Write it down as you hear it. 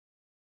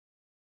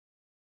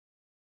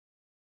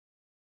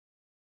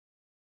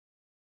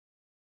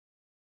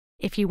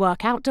If you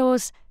work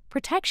outdoors,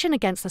 protection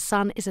against the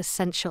sun is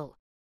essential.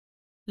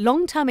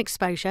 Long-term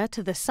exposure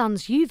to the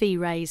sun's UV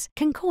rays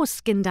can cause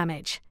skin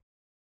damage.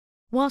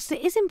 Whilst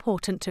it is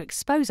important to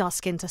expose our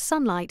skin to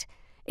sunlight,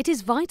 it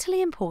is vitally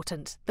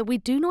important that we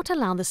do not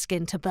allow the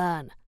skin to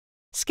burn.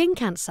 Skin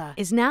cancer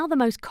is now the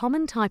most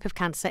common type of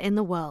cancer in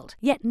the world,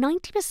 yet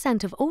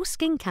 90% of all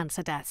skin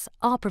cancer deaths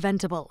are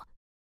preventable.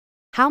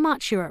 How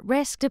much you're at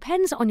risk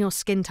depends on your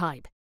skin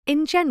type.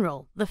 In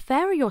general, the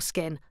fairer your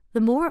skin, the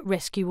more at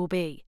risk you will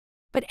be.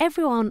 But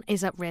everyone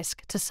is at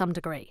risk to some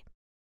degree.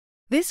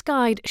 This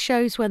guide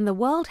shows when the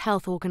World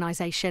Health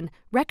Organization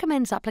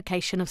recommends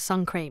application of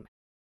sun cream.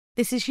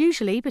 This is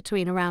usually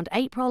between around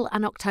April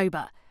and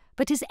October,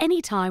 but is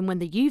any time when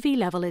the UV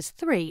level is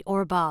 3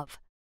 or above.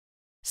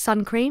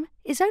 Sun cream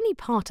is only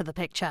part of the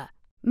picture.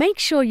 Make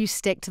sure you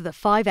stick to the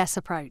 5S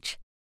approach.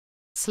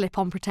 Slip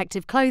on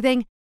protective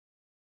clothing,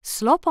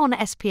 slop on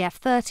SPF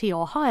 30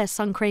 or higher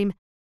sun cream,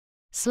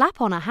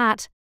 slap on a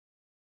hat,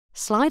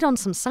 slide on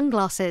some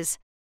sunglasses,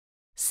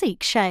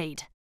 seek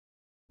shade.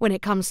 When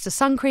it comes to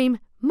sun cream,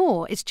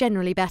 more is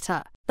generally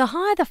better. The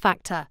higher the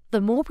factor,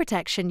 the more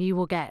protection you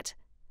will get.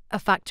 A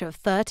factor of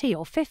 30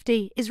 or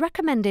 50 is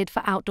recommended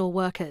for outdoor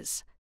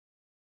workers.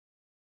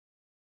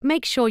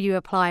 Make sure you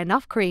apply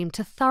enough cream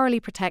to thoroughly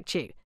protect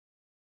you.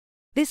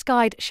 This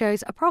guide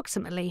shows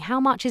approximately how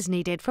much is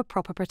needed for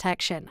proper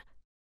protection.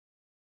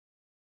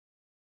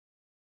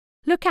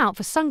 Look out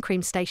for sun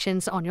cream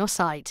stations on your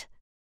site.